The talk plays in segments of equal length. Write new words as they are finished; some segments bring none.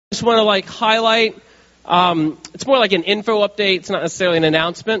just want to highlight. It's more like an info update. It's not necessarily an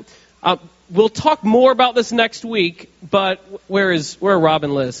announcement. We'll talk more about this next week, but where are Rob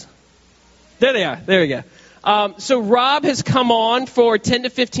and Liz? There they are. There we go. So Rob has come on for 10 to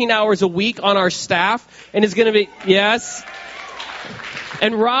 15 hours a week on our staff and is going to be, yes.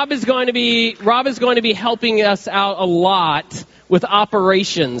 And Rob is going to be helping us out a lot with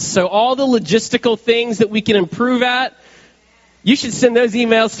operations. So all the logistical things that we can improve at, you should send those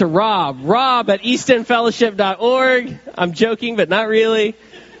emails to rob@eastendfellowship.org. I'm joking, but not really.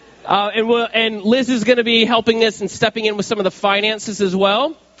 And Liz is going to be helping us and stepping in with some of the finances as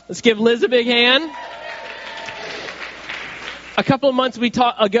well. Let's give Liz a big hand. A couple of months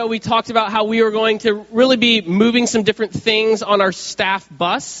ago, we talked about how we were going to really be moving some different things on our staff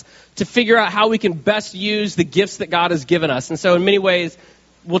bus to figure out how we can best use the gifts that God has given us. And so in many ways,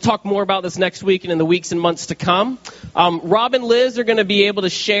 we'll talk more about this next week and in the weeks and months to come. Rob and Liz are going to be able to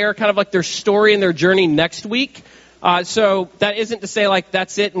share kind of like their story and their journey next week. So that isn't to say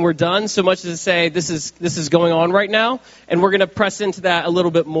that's it and we're done, so much as to say this is going on right now, and we're going to press into that a little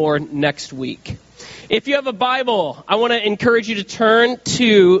bit more next week. If you have a Bible, I want to encourage you to turn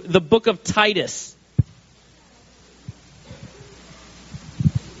to the book of Titus.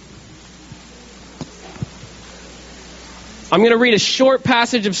 I'm going to read a short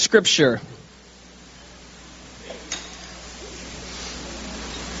passage of Scripture.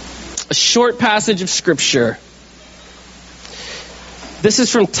 A short passage of Scripture. This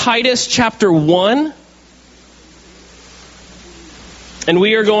is from Titus chapter 1. And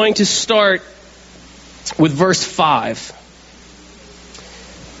we are going to start with verse 5.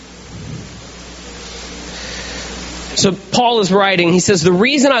 So Paul is writing, he says, "The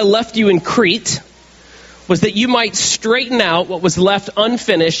reason I left you in Crete was that you might straighten out what was left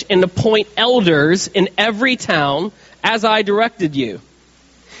unfinished and appoint elders in every town as I directed you.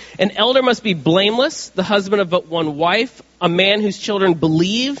 An elder must be blameless, the husband of but one wife, a man whose children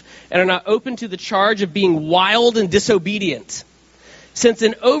believe and are not open to the charge of being wild and disobedient. Since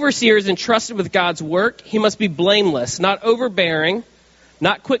an overseer is entrusted with God's work, he must be blameless, not overbearing,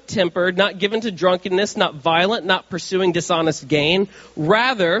 not quick-tempered, not given to drunkenness, not violent, not pursuing dishonest gain.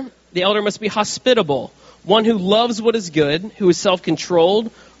 Rather, the elder must be hospitable, one who loves what is good, who is self-controlled,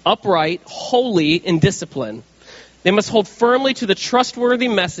 upright, holy, in discipline. They must hold firmly to the trustworthy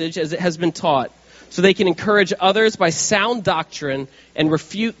message as it has been taught, so they can encourage others by sound doctrine and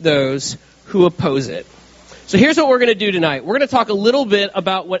refute those who oppose it." So here's what we're going to do tonight. We're going to talk a little bit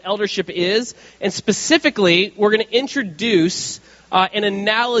about what eldership is, and specifically, we're going to introduce an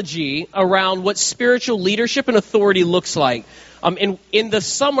analogy around what spiritual leadership and authority looks like. In the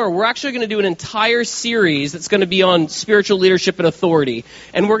summer, we're actually going to do an entire series that's going to be on spiritual leadership and authority.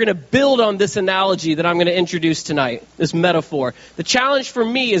 And we're going to build on this analogy that I'm going to introduce tonight, this metaphor. The challenge for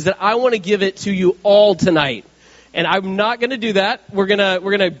me is that I want to give it to you all tonight. And I'm not going to do that. We're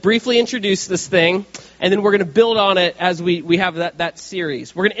going to briefly introduce this thing, and then we're going to build on it as we have that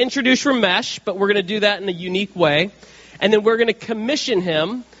series. We're going to introduce Ramesh, but we're going to do that in a unique way. And then we're going to commission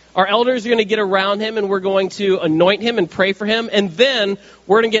him. Our elders are going to get around him, and we're going to anoint him and pray for him. And then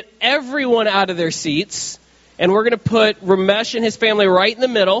we're going to get everyone out of their seats, and we're going to put Ramesh and his family right in the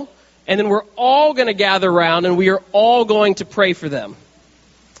middle. And then we're all going to gather around, and we are all going to pray for them.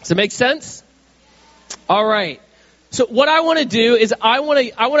 Does that make sense? All right. So what I want to do is I want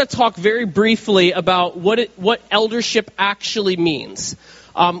to talk very briefly about what eldership actually means.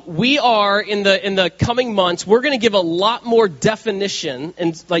 We are in the coming months, we're going to give a lot more definition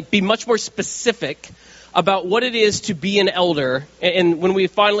and be much more specific about what it is to be an elder, and when we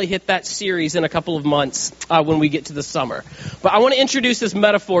finally hit that series in a couple of months when we get to the summer. But I want to introduce this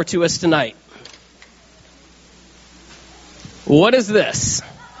metaphor to us tonight. What is this?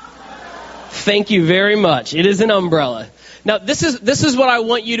 Thank you very much. It is an umbrella. Now, this is what I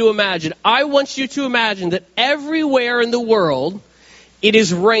want you to imagine. I want you to imagine that everywhere in the world, it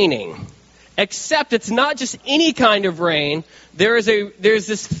is raining. Except it's not just any kind of rain. There's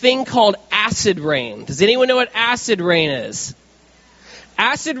this thing called acid rain. Does anyone know what acid rain is?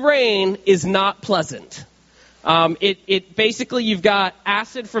 Acid rain is not pleasant. It basically, you've got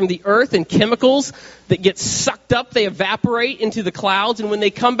acid from the earth and chemicals that get sucked up. They evaporate into the clouds, and when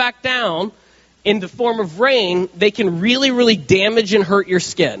they come back down in the form of rain, they can really, really damage and hurt your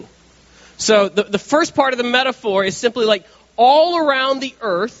skin. So the first part of the metaphor is simply all around the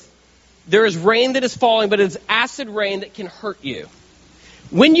earth, there is rain that is falling, but it's acid rain that can hurt you.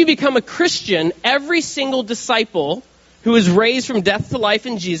 When you become a Christian, every single disciple who is raised from death to life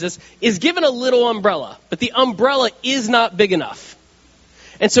in Jesus is given a little umbrella, but the umbrella is not big enough.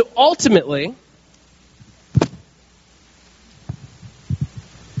 And so ultimately,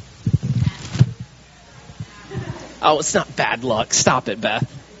 Oh, it's not bad luck. Stop it,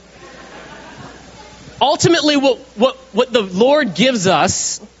 Beth. Ultimately, what the Lord gives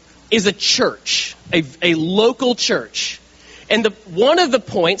us is a church, a local church. And one of the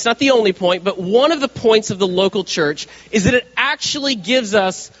points, not the only point, but one of the points of the local church is that it actually gives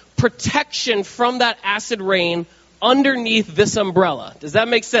us protection from that acid rain underneath this umbrella. Does that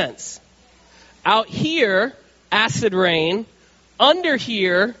make sense? Out here, acid rain. Under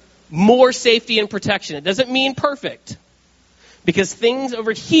here, more safety and protection. It doesn't mean perfect, because things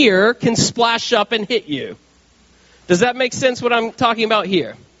over here can splash up and hit you. Does that make sense what I'm talking about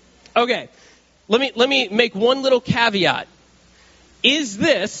here? Okay, let me make one little caveat. Is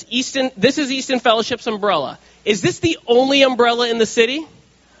this is Easton Fellowship's umbrella. Is this the only umbrella in the city?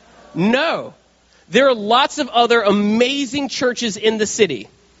 No. There are lots of other amazing churches in the city.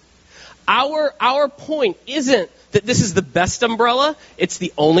 Our point isn't that this is the best umbrella, it's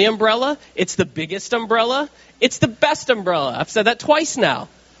the only umbrella, it's the biggest umbrella, it's the best umbrella. I've said that twice now.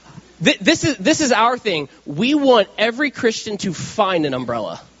 This is our thing. We want every Christian to find an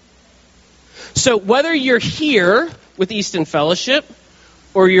umbrella. So whether you're here with Easton Fellowship,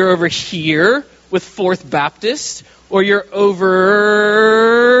 or you're over here with Fourth Baptist, or you're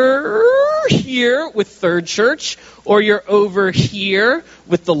over here with Third Church, or you're over here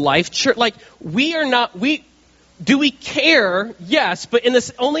with the Life Church, like do we care? Yes, but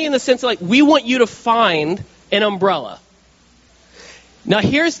only in the sense of we want you to find an umbrella. Now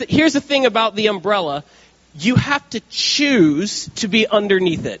here's the thing about the umbrella. You have to choose to be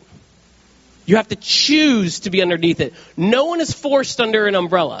underneath it. You have to choose to be underneath it. No one is forced under an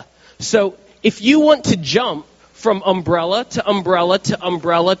umbrella. So if you want to jump from umbrella to umbrella to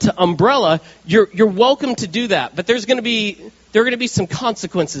umbrella to umbrella, you're welcome to do that. But there are going to be some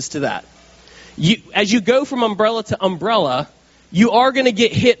consequences to that. As you go from umbrella to umbrella, you are going to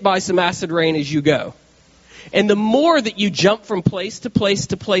get hit by some acid rain as you go. And the more that you jump from place to place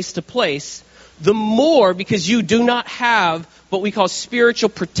to place to place, the more, because you do not have what we call spiritual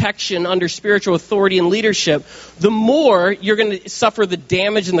protection under spiritual authority and leadership, the more you're going to suffer the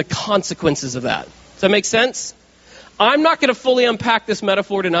damage and the consequences of that. Does that make sense? I'm not going to fully unpack this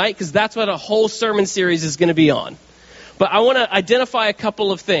metaphor tonight, because that's what a whole sermon series is going to be on. But I want to identify a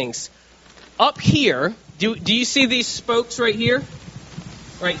couple of things. Up here, do you see these spokes right here?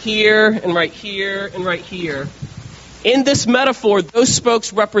 Right here, and right here, and right here. In this metaphor, those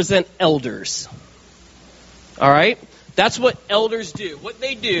spokes represent elders. All right? That's what elders do. What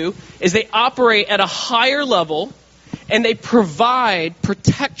they do is they operate at a higher level, and they provide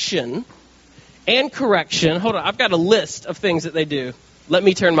protection and correction. Hold on, I've got a list of things that they do. Let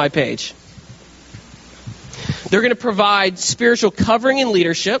me turn my page. They're going to provide spiritual covering and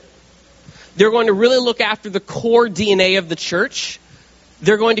leadership. They're going to really look after the core DNA of the church.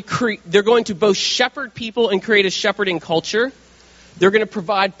 They're going to both shepherd people and create a shepherding culture. They're going to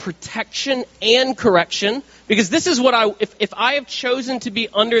provide protection and correction, because this is what if I have chosen to be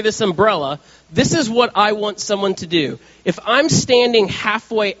under this umbrella, this is what I want someone to do. If I'm standing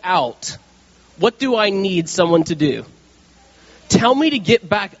halfway out, what do I need someone to do? Tell me to get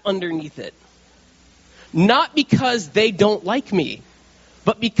back underneath it. Not because they don't like me,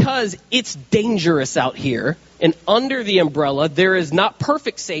 but because it's dangerous out here, and under the umbrella, there is not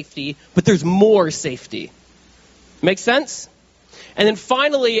perfect safety, but there's more safety. Make sense? And then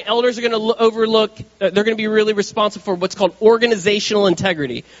finally, elders are going to they're going to be really responsible for what's called organizational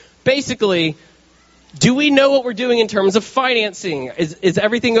integrity. Basically, do we know what we're doing in terms of financing? Is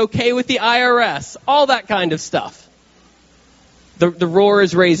everything okay with the IRS? All that kind of stuff. The roar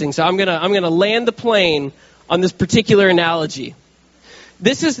is raising, so I'm gonna land the plane on this particular analogy.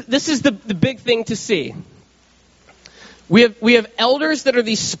 This is the big thing to see. We have elders that are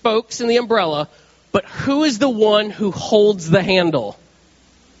these spokes in the umbrella, but who is the one who holds the handle?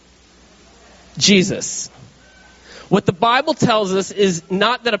 Jesus. What the Bible tells us is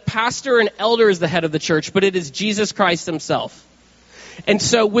not that a pastor or an elder is the head of the church, but it is Jesus Christ himself. And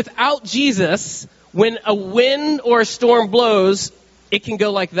so without Jesus, when a wind or a storm blows, it can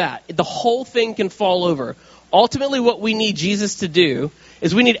go like that. The whole thing can fall over. Ultimately, what we need Jesus to do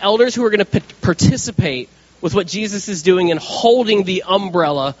is we need elders who are going to participate with what Jesus is doing in holding the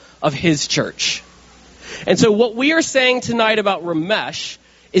umbrella of his church. And so what we are saying tonight about Ramesh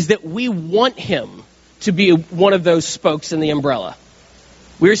is that we want him to be one of those spokes in the umbrella.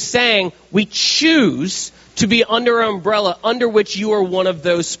 We're saying we choose to be under an umbrella under which you are one of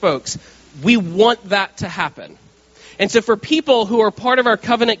those spokes. We want that to happen. And so for people who are part of our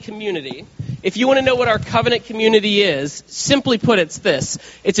covenant community, if you want to know what our covenant community is, simply put, it's this.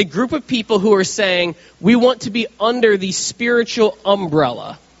 It's a group of people who are saying, we want to be under the spiritual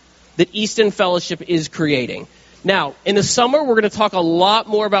umbrella that Easton Fellowship is creating. Now, in the summer, we're going to talk a lot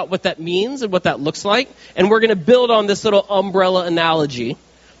more about what that means and what that looks like, and we're going to build on this little umbrella analogy.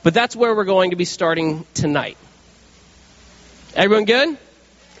 But that's where we're going to be starting tonight. Everyone good?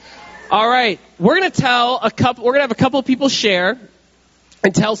 All right. We're going to have a couple of people share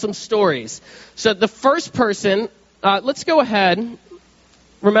and tell some stories. So the first person, let's go ahead.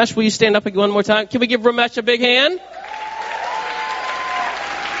 Ramesh, will you stand up one more time? Can we give Ramesh a big hand?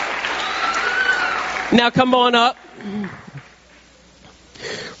 Now come on up.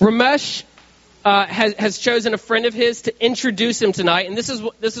 Ramesh has chosen a friend of his to introduce him tonight, and this is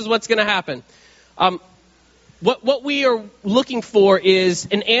what's going to happen. What we are looking for is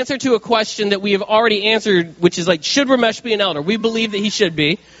an answer to a question that we have already answered, which is like, should Ramesh be an elder? We believe that he should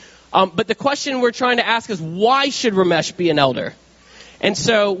be. But the question we're trying to ask is, why should Ramesh be an elder? And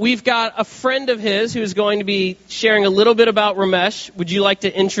so we've got a friend of his who's going to be sharing a little bit about Ramesh. Would you like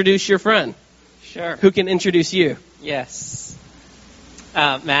to introduce your friend? Sure. Who can introduce you? Yes.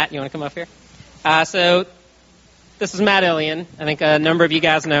 Matt, you want to come up here? So this is Matt Illian. I think a number of you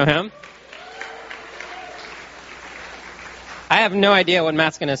guys know him. I have no idea what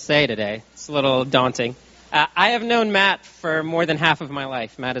Matt's going to say today. It's a little daunting. I have known Matt for more than half of my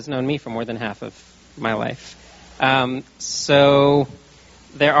life. Matt has known me for more than half of my life. So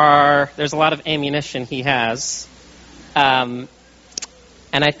there's a lot of ammunition he has. And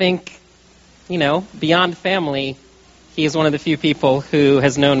I think, beyond family, he is one of the few people who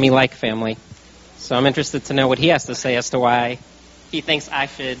has known me like family. So I'm interested to know what he has to say as to why he thinks I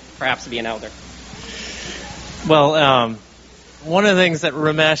should perhaps be an elder. Well, one of the things that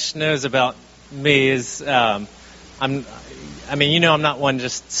Ramesh knows about me is, I'm not one to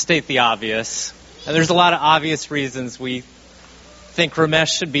just state the obvious. And there's a lot of obvious reasons we think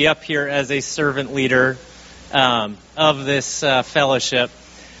Ramesh should be up here as a servant leader of this fellowship.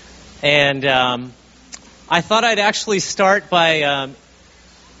 And I thought I'd actually start by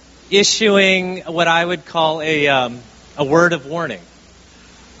issuing what I would call a word of warning.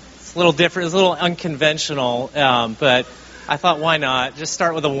 It's a little different, it's a little unconventional, but I thought, why not? Just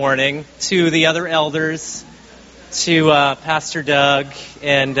start with a warning to the other elders, to Pastor Doug,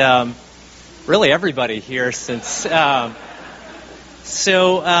 and really everybody here, since... and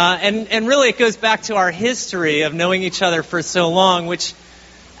really it goes back to our history of knowing each other for so long, which,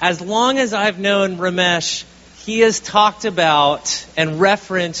 as long as I've known Ramesh, he has talked about and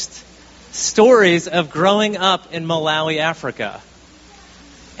referenced stories of growing up in Malawi, Africa.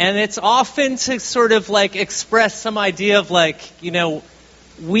 And it's often to sort of express some idea of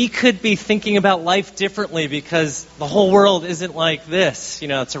we could be thinking about life differently because the whole world isn't like this,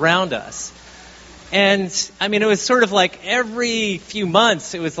 it's around us. And, it was sort of every few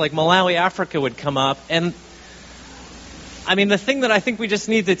months, it was Malawi, Africa would come up. And, the thing that I think we just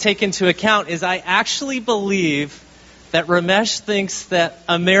need to take into account is I actually believe that Ramesh thinks that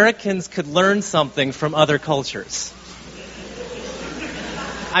Americans could learn something from other cultures.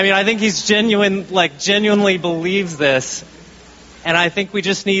 I think he's genuinely believes this. And I think we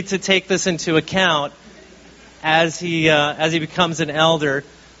just need to take this into account as he becomes an elder.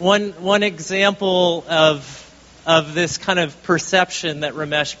 One example of this kind of perception that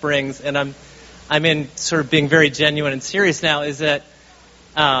Ramesh brings, and I'm in sort of being very genuine and serious now, is that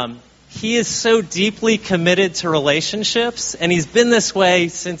he is so deeply committed to relationships, and he's been this way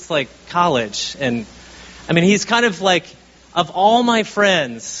since college. And he's kind of all my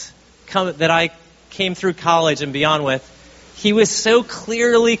friends that I came through college and beyond with, he was so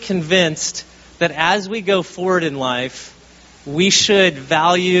clearly convinced that as we go forward in life, we should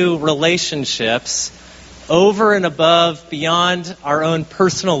value relationships over and above, beyond our own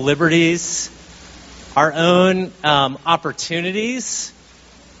personal liberties, our own opportunities,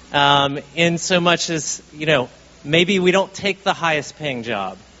 in so much as, maybe we don't take the highest paying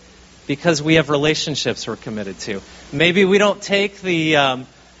job because we have relationships we're committed to. Maybe we don't take the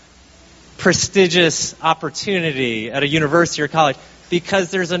prestigious opportunity at a university or college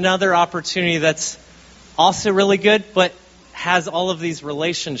because there's another opportunity that's also really good, but has all of these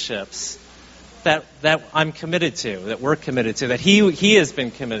relationships that I'm committed to, that we're committed to, that he has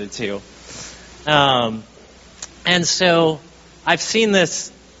been committed to. And so I've seen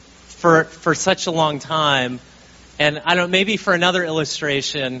this for such a long time, and maybe for another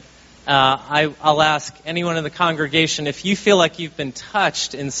illustration, I'll ask anyone in the congregation, if you feel like you've been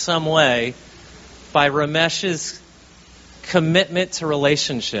touched in some way by Ramesh's commitment to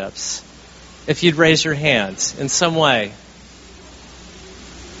relationships, if you'd raise your hands in some way.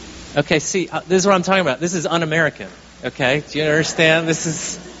 Okay, see, this is what I'm talking about. This is un-American, okay? Do you understand? This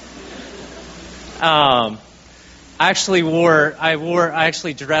is... I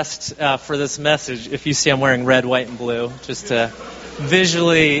actually dressed for this message. If you see, I'm wearing red, white, and blue, just to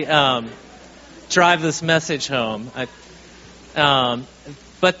visually drive this message home.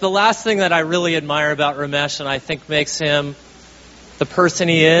 But the last thing that I really admire about Ramesh, and I think makes him the person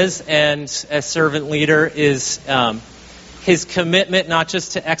he is and as servant leader, is his commitment not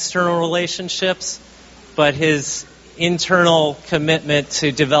just to external relationships, but his internal commitment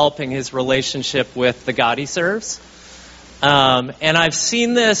to developing his relationship with the God he serves. And I've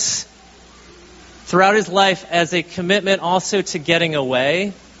seen this throughout his life as a commitment also to getting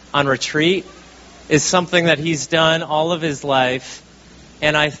away on retreat is something that he's done all of his life,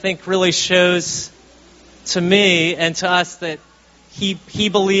 and I think really shows to me and to us that he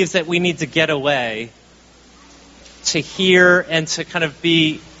believes that we need to get away to hear and to kind of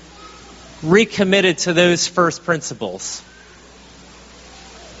be recommitted to those first principles.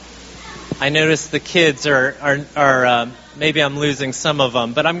 I notice the kids are maybe I'm losing some of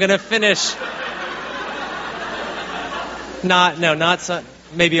them, but I'm going to finish. Not some,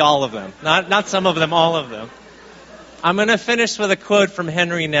 maybe all of them. Not some of them, all of them. I'm going to finish with a quote from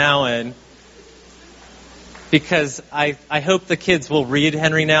Henry Nouwen, because I hope the kids will read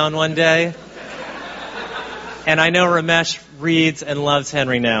Henry Nouwen one day. And I know Ramesh reads and loves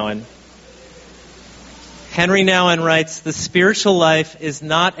Henry Nouwen. Henry Nouwen writes, "The spiritual life is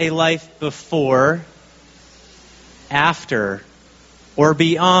not a life before, after, or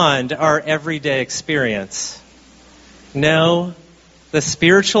beyond our everyday experience. No, the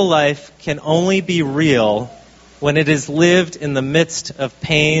spiritual life can only be real when it is lived in the midst of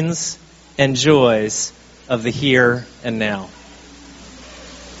pains and joys of the here and now."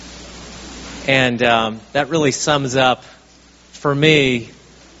 And that really sums up, for me,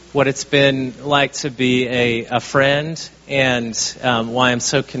 what it's been like to be a friend, and why I'm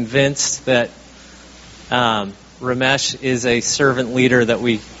so convinced that Ramesh is a servant leader that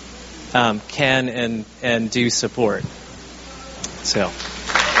we can and do support. So.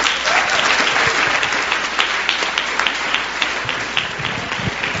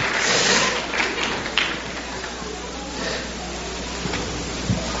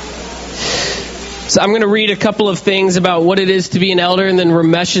 So I'm going to read a couple of things about what it is to be an elder, and then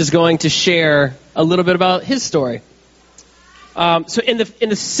Ramesh is going to share a little bit about his story. So in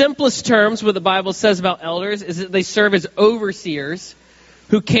the simplest terms, what the Bible says about elders is that they serve as overseers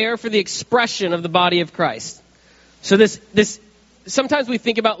who care for the expression of the body of Christ. So this sometimes we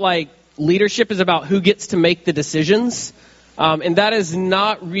think about like leadership is about who gets to make the decisions, and that is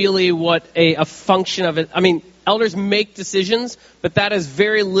not really what a function of it. I mean, elders make decisions, but that is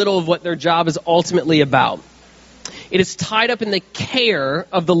very little of what their job is ultimately about. It is tied up in the care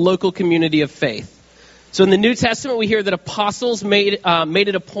of the local community of faith. So in the New Testament, we hear that apostles made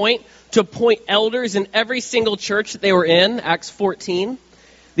it a point to appoint elders in every single church that they were in, Acts 14.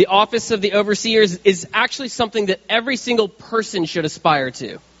 The office of the overseers is actually something that every single person should aspire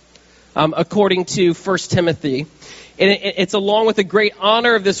to, according to 1 Timothy. And it's along with the great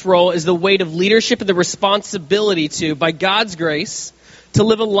honor of this role is the weight of leadership and the responsibility to, by God's grace, to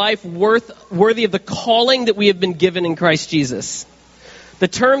live a life worthy of the calling that we have been given in Christ Jesus. The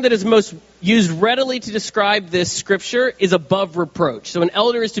term that is most used readily to describe this scripture is above reproach. So an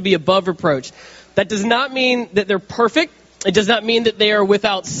elder is to be above reproach. That does not mean that they're perfect. It does not mean that they are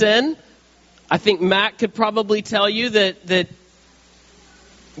without sin. I think Matt could probably tell you that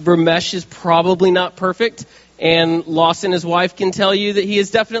Ramesh is probably not perfect. And Lawson, his wife, can tell you that he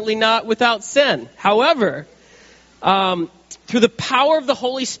is definitely not without sin. However, through the power of the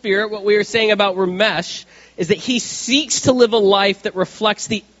Holy Spirit, what we are saying about Ramesh is that he seeks to live a life that reflects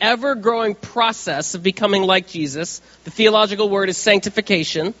the ever-growing process of becoming like Jesus. The theological word is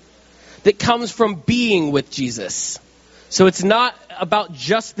sanctification, that comes from being with Jesus. So it's not about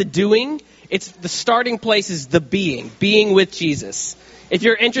just the doing. It's the starting place is the being with Jesus. If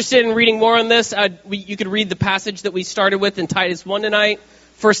you're interested in reading more on this, you could read the passage that we started with in Titus 1 tonight.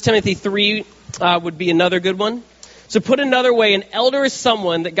 1 Timothy 3 would be another good one. So put another way, an elder is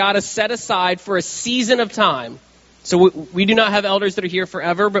someone that God has set aside for a season of time. So we do not have elders that are here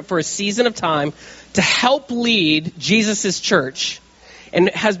forever, but for a season of time to help lead Jesus' church, and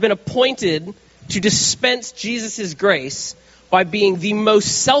has been appointed to dispense Jesus' grace by being the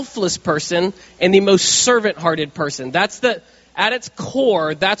most selfless person and the most servant-hearted person. At its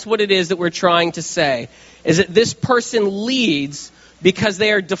core, that's what it is that we're trying to say, is that this person leads because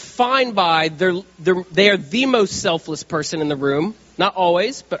they are defined by, they are the most selfless person in the room, not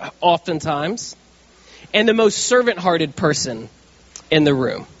always, but oftentimes, and the most servant-hearted person in the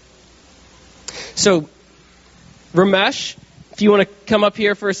room. So, Ramesh, if you want to come up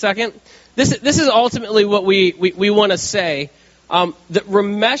here for a second. this is ultimately what we want to say, that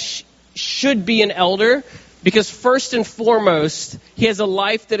Ramesh should be an elder because first and foremost, he has a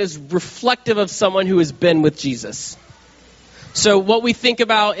life that is reflective of someone who has been with Jesus. So what we think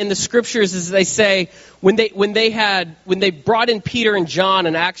about in the scriptures is they say when they brought in Peter and John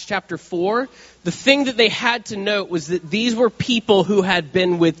in Acts chapter 4, the thing that they had to note was that these were people who had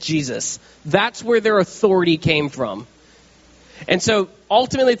been with Jesus. That's where their authority came from. And so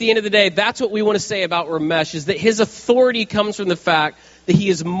ultimately at the end of the day, that's what we want to say about Ramesh, is that his authority comes from the fact that he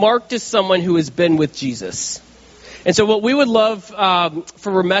is marked as someone who has been with Jesus. And so what we would love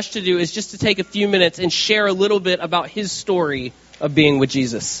for Ramesh to do is just to take a few minutes and share a little bit about his story of being with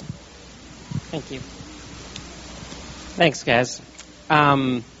Jesus. Thank you. Thanks, guys.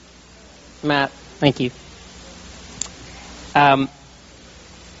 Matt, thank you. I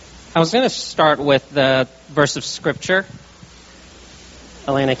was going to start with the verse of Scripture.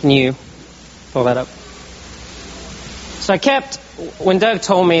 Elena, can you pull that up? So when Doug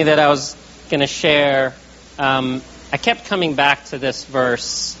told me that I was going to share, I kept coming back to this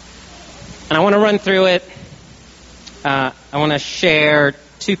verse. And I want to run through it. I want to share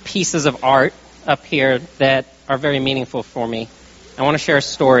two pieces of art up here that are very meaningful for me. I want to share a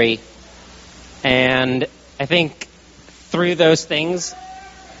story. And I think through those things,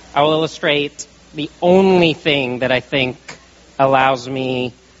 I will illustrate the only thing that I think allows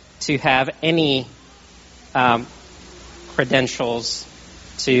me to have any credentials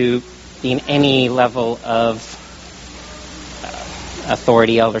to be in any level of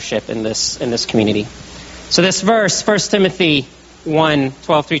authority, eldership in this community. So this verse, 1 Timothy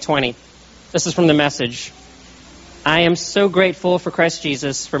 1:12-20, this is from the Message. I am so grateful for Christ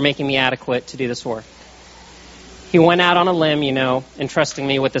Jesus for making me adequate to do this work. He went out on a limb, entrusting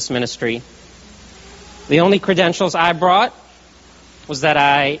me with this ministry. The only credentials I brought was that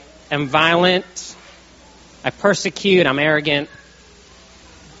I am violent, I persecute, I'm arrogant,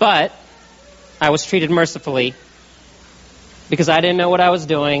 but I was treated mercifully because I didn't know what I was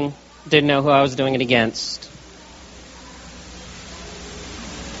doing, didn't know who I was doing it against.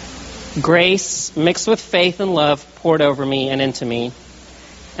 Grace mixed with faith and love poured over me and into me,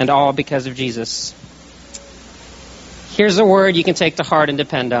 and all because of Jesus. Here's a word you can take to heart and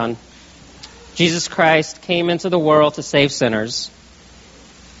depend on. Jesus Christ came into the world to save sinners.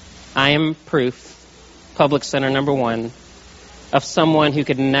 I am proof, public sinner number one, of someone who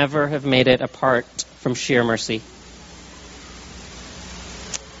could never have made it apart from sheer mercy.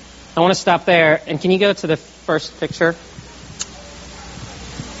 I want to stop there, and can you go to the first picture?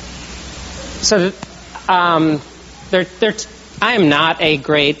 So, I am not a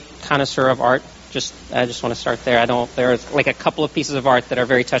great connoisseur of art. I just want to start there. There's like a couple of pieces of art that are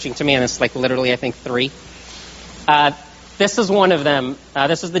very touching to me, and it's like literally, I think, 3. This is one of them.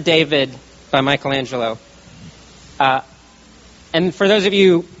 This is the David by Michelangelo. And for those of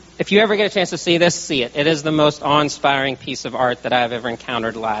you, if you ever get a chance to see this, see it. It is the most awe-inspiring piece of art that I've ever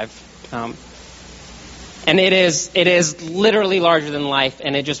encountered live. And it is literally larger than life,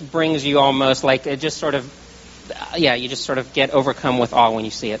 and it just brings you almost like it just sort of, you just sort of get overcome with awe when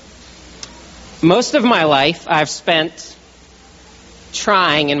you see it. Most of my life I've spent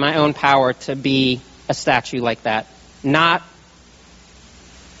trying in my own power to be a statue like that. Not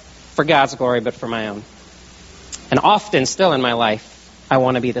for God's glory, but for my own. And often, still in my life, I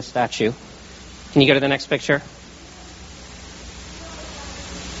want to be the statue. Can you go to the next picture?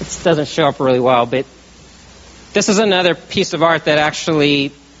 It doesn't show up really well, but this is another piece of art that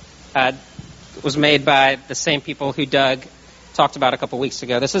actually was made by the same people who Doug talked about a couple weeks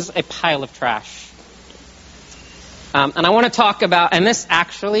ago. This is a pile of trash. And I want to talk about, and this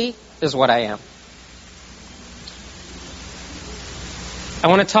actually is what I am. I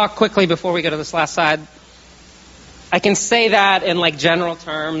want to talk quickly before we go to this last slide. I can say that in like general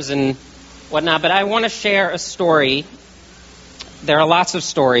terms and whatnot, but I want to share a story. There are lots of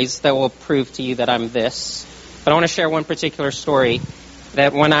stories that will prove to you that I'm this, but I want to share one particular story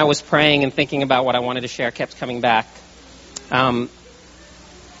that when I was praying and thinking about what I wanted to share kept coming back. And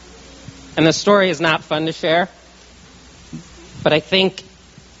the story is not fun to share, but I think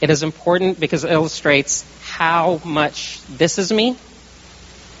it is important because it illustrates how much this is me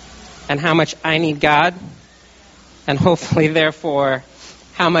and how much I need God, and hopefully, therefore,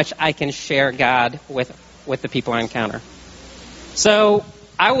 how much I can share God with the people I encounter. So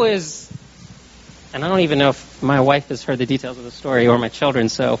I was, and I don't even know if my wife has heard the details of the story or my children,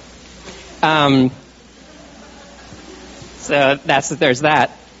 so there's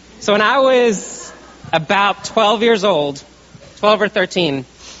that. So when I was about 12 years old, 12 or 13,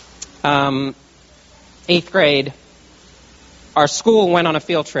 8th grade, our school went on a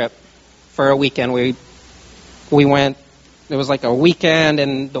field trip for a weekend. We went, it was like a weekend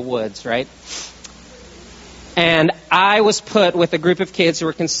in the woods, right? And I was put with a group of kids who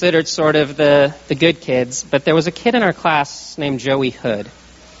were considered sort of the good kids, but there was a kid in our class named Joey Hood.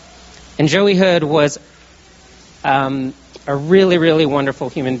 And Joey Hood was a really, really wonderful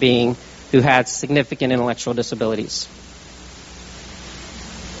human being who had significant intellectual disabilities.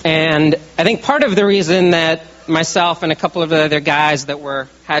 And I think part of the reason that myself and a couple of the other guys that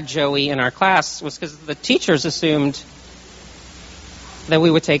had Joey in our class was because the teachers assumed that we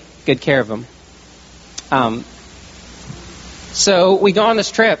would take good care of him. So we go on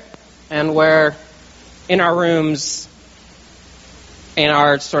this trip, and we're in our rooms, in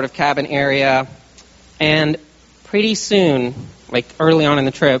our sort of cabin area, and pretty soon, like early on in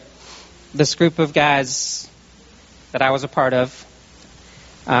the trip, this group of guys that I was a part of,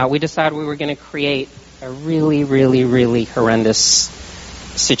 we decided we were going to create a really, really, really horrendous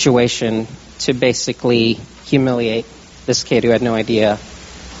situation to basically humiliate this kid who had no idea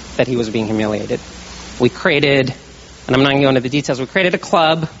that he was being humiliated. We created, and I'm not going to go into the details, we created a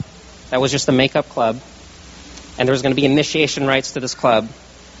club that was just a makeup club, and there was going to be initiation rites to this club,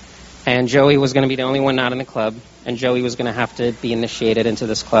 and Joey was going to be the only one not in the club, and Joey was going to have to be initiated into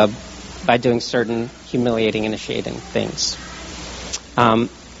this club by doing certain humiliating, initiating things. And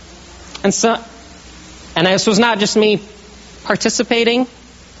this was not just me participating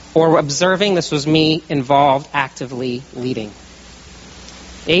or observing, this was me involved, actively leading.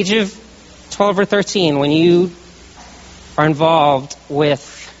 The age of 12 or 13, when you are involved with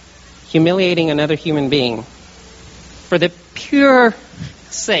humiliating another human being for the pure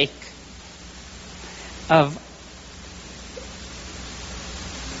sake of,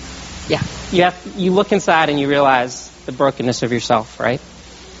 you look inside and you realize the brokenness of yourself, right?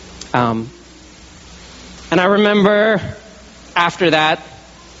 And I remember after that,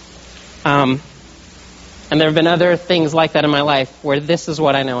 and there have been other things like that in my life where this is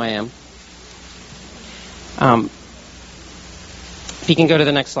what I know I am. If you can go to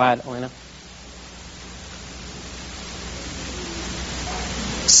the next slide, Elena.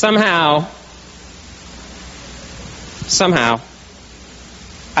 Somehow,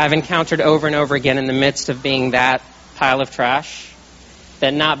 I've encountered over and over again in the midst of being that pile of trash,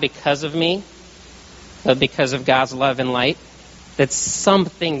 that not because of me, but because of God's love and light, that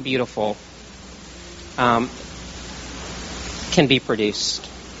something beautiful can be produced.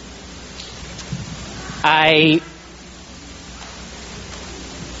 So I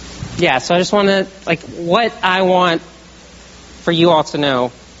just want to, what I want for you all to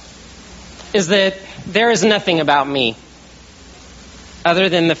know is that there is nothing about me other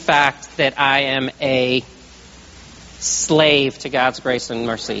than the fact that I am a slave to God's grace and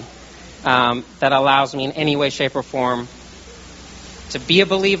mercy that allows me in any way, shape, or form to be a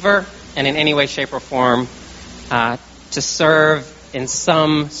believer, and in any way, shape, or form to serve in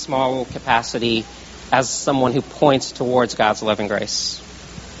some small capacity as someone who points towards God's love and grace.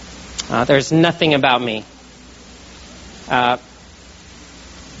 There's nothing about me.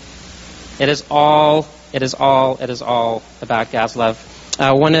 It is all about God's love.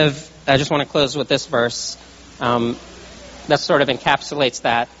 I just want to close with this verse that sort of encapsulates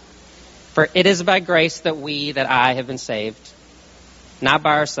that. For it is by grace that I have been saved, not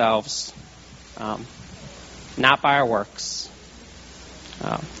by ourselves, not by our works.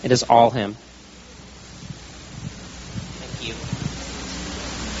 It is all Him. Thank you.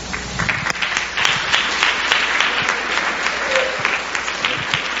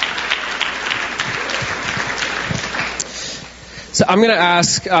 So I'm going to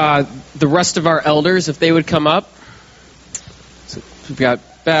ask the rest of our elders if they would come up. So we've got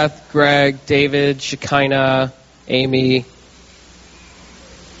Beth, Greg, David, Shekinah, Amy.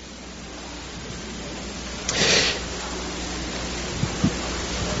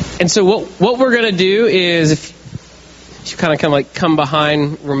 And so what we're going to do is, if you kind of come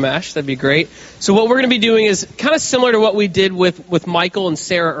behind Ramesh, that'd be great. So what we're going to be doing is kind of similar to what we did with Michael and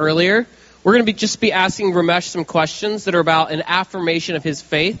Sarah earlier. We're going to just be asking Ramesh some questions that are about an affirmation of his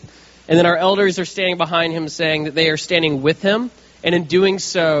faith. And then our elders are standing behind him saying that they are standing with him. And in doing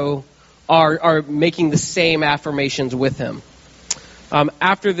so, are making the same affirmations with him.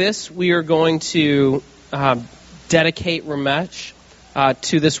 After this, we are going to dedicate Ramesh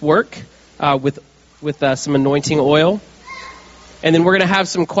to this work with some anointing oil. And then we're going to have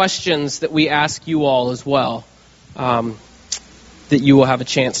some questions that we ask you all as well, that you will have a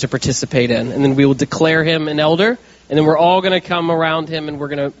chance to participate in. And then we will declare him an elder, and then we're all going to come around him, and we're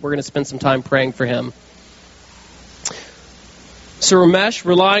going to spend some time praying for him. So Ramesh,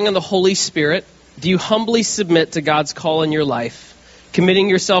 relying on the Holy Spirit, do you humbly submit to God's call in your life committing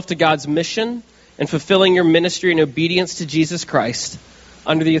yourself to God's mission and fulfilling your ministry in obedience to Jesus Christ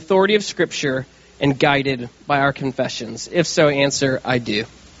under the authority of Scripture and guided by our confessions? If so, answer, I do.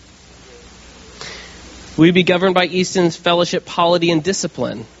 Will you be governed by Easton's fellowship polity and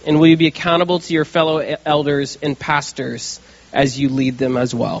discipline? And will you be accountable to your fellow elders and pastors as you lead them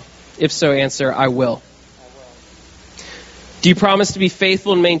as well? If so, answer, I will. Do you promise to be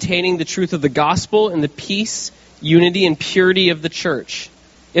faithful in maintaining the truth of the gospel and the peace, unity, and purity of the church?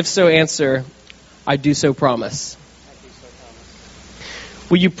 If so, answer, I do so promise.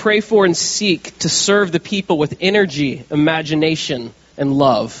 Will you pray for and seek to serve the people with energy, imagination, and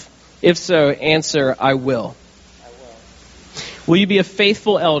love? If so, answer, I will. Will you be a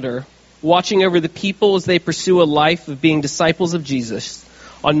faithful elder, watching over the people as they pursue a life of being disciples of Jesus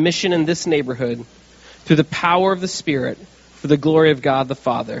on mission in this neighborhood through the power of the Spirit for the glory of God the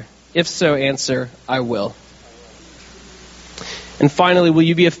Father? If so, answer, I will. And finally, will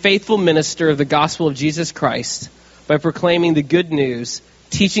you be a faithful minister of the gospel of Jesus Christ by proclaiming the good news,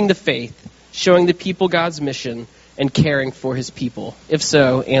 teaching the faith, showing the people God's mission, and caring for his people? If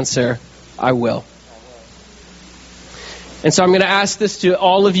so, answer, I will. And so I'm going to ask this to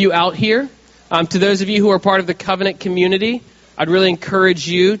all of you out here. To those of you who are part of the covenant community, I'd really encourage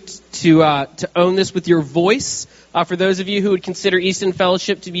you to own this with your voice. For those of you who would consider Easton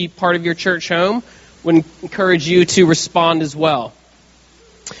Fellowship to be part of your church home, would encourage you to respond as well.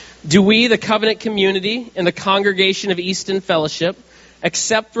 Do we, the covenant community and the congregation of Easton Fellowship,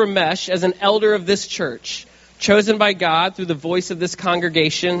 accept Ramesh as an elder of this church, chosen by God through the voice of this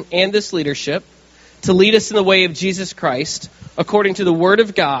congregation and this leadership, to lead us in the way of Jesus Christ, according to the Word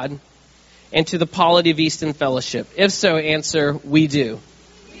of God and to the polity of Easton Fellowship? If so, answer, we do.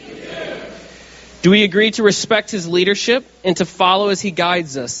 We do. Do we agree to respect his leadership and to follow as he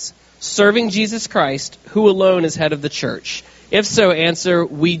guides us, serving Jesus Christ, who alone is head of the church? If so, answer,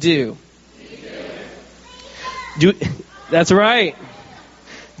 we do. We do. That's right.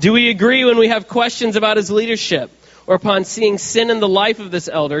 Do we agree when we have questions about his leadership, or upon seeing sin in the life of this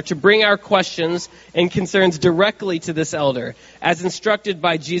elder, to bring our questions and concerns directly to this elder, as instructed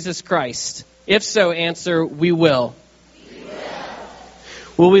by Jesus Christ? If so, answer, we will. We will.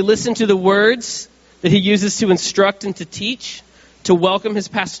 Will we listen to the words that he uses to instruct and to teach, to welcome his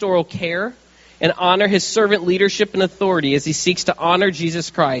pastoral care, and honor his servant leadership and authority as he seeks to honor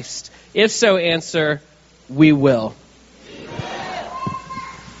Jesus Christ? If so, answer, we will.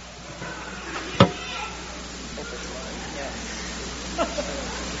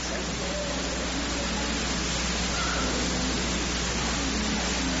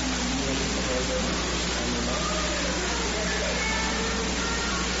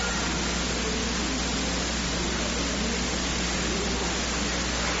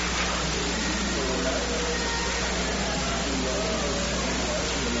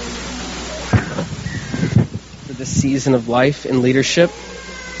 The season of life and leadership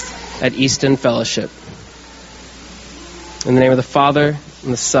at Easton Fellowship. In the name of the Father,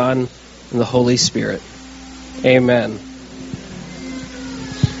 and the Son, and the Holy Spirit. Amen.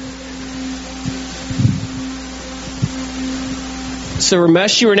 So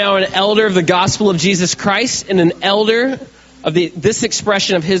Ramesh, you are now an elder of the gospel of Jesus Christ and an elder of this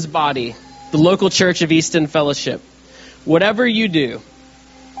expression of his body, the local church of Easton Fellowship. Whatever you do,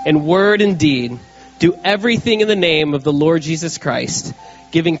 in word and deed, do everything in the name of the Lord Jesus Christ,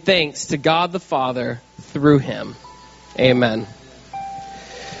 giving thanks to God the Father through him. Amen.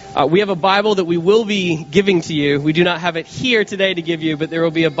 We have a Bible that we will be giving to you. We do not have it here today to give you, but there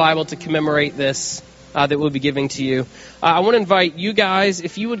will be a Bible to commemorate this that we'll be giving to you. I want to invite you guys,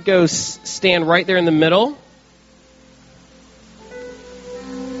 if you would go stand right there in the middle.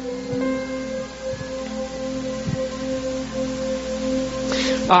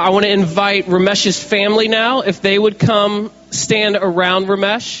 I want to invite Ramesh's family now, if they would come stand around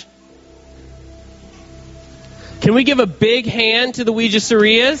Ramesh. Can we give a big hand to the Ouija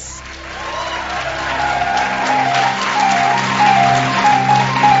Sarias?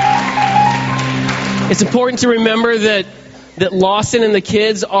 It's important to remember that Lawson and the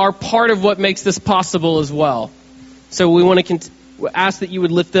kids are part of what makes this possible as well. So we want to ask that you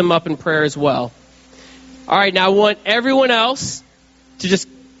would lift them up in prayer as well. All right, now I want everyone else to just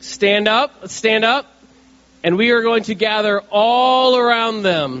stand up. Let's stand up. And we are going to gather all around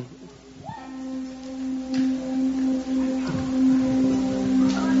them.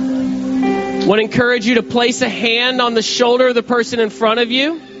 I want to encourage you to place a hand on the shoulder of the person in front of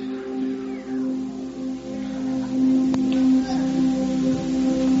you.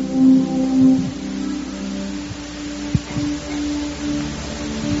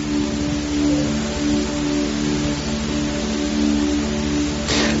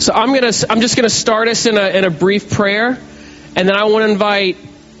 So I'm just gonna start us in a brief prayer, and then I want to invite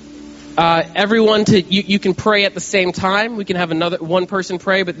everyone to you can pray at the same time. We can have one person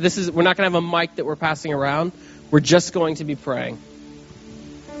pray, but we're not gonna have a mic that we're passing around. We're just going to be praying.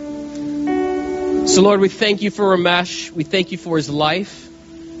 So Lord, we thank you for Ramesh. We thank you for his life.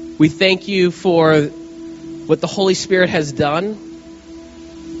 We thank you for what the Holy Spirit has done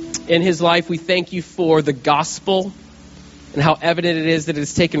in his life. We thank you for the gospel and how evident it is that it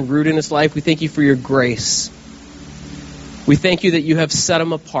has taken root in his life. We thank you for your grace. We thank you that you have set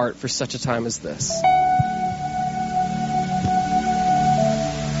him apart for such a time as this.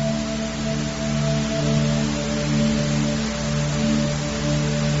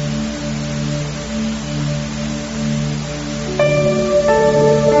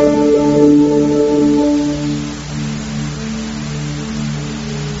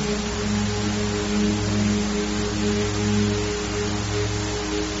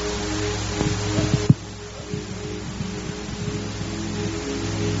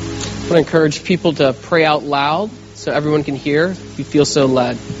 I want to encourage people to pray out loud so everyone can hear if you feel so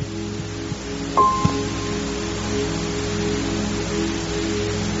led.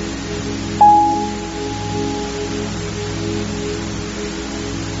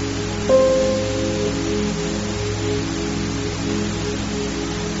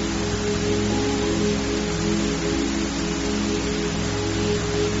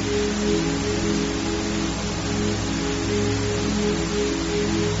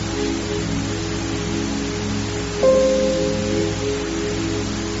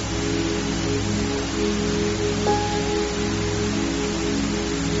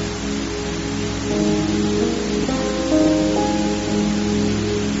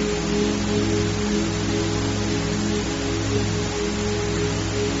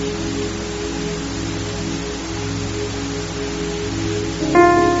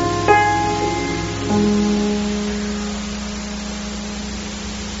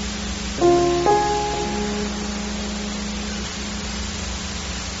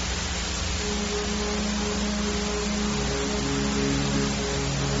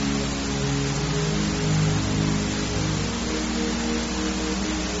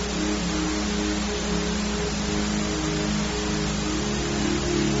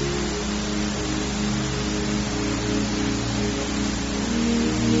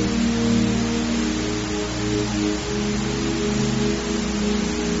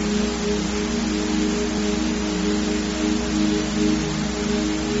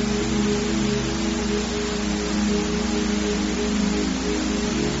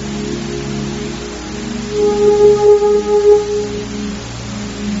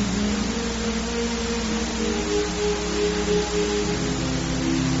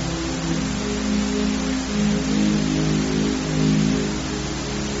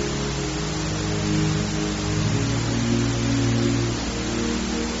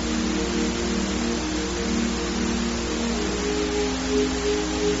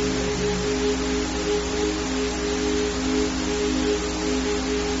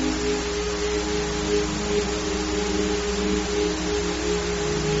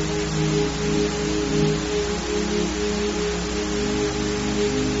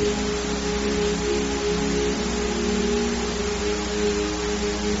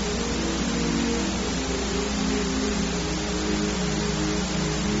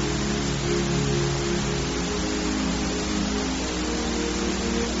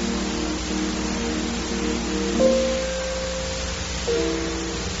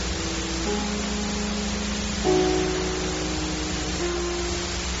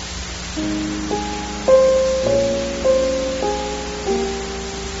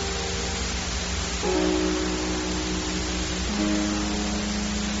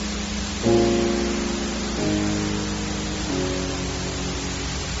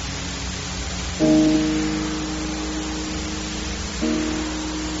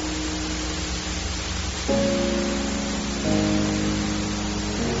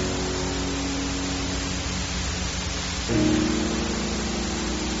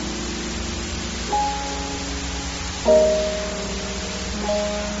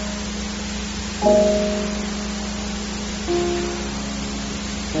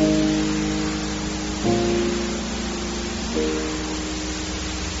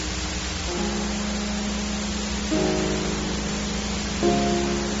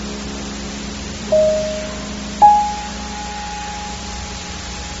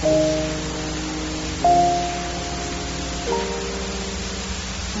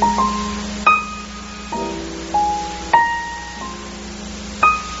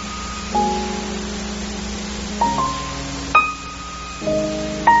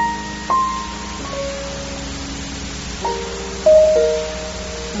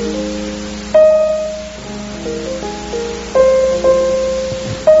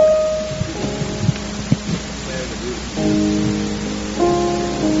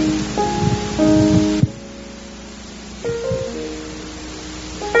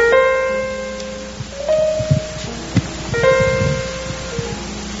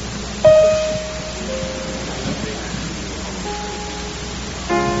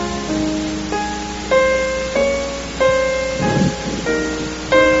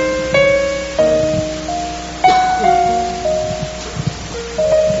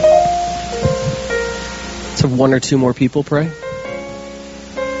 one or two more people pray.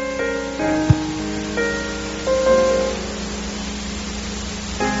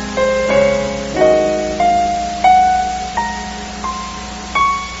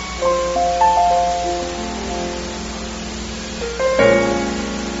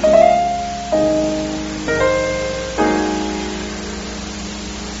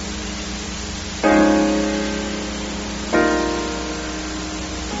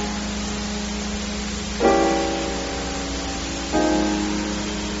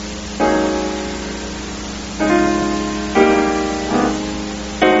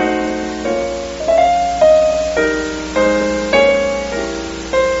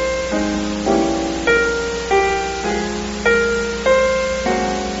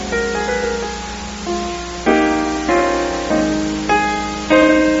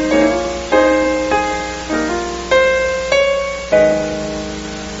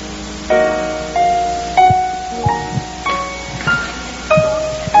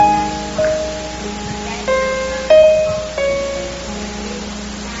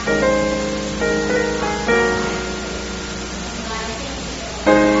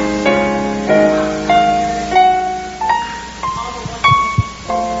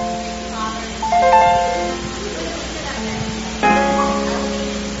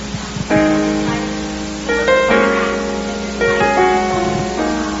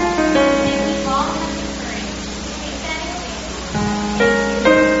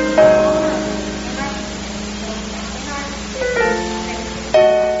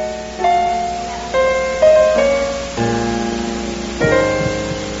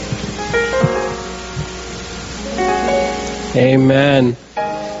 Amen.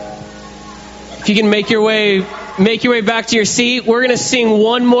 If you can make your way back to your seat, we're going to sing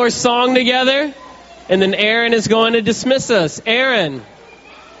one more song together, and then Aaron is going to dismiss us. Aaron,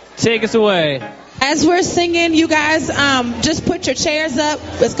 take us away. As we're singing, you guys just put your chairs up.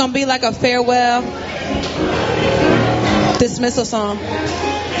 It's going to be like a farewell dismissal song.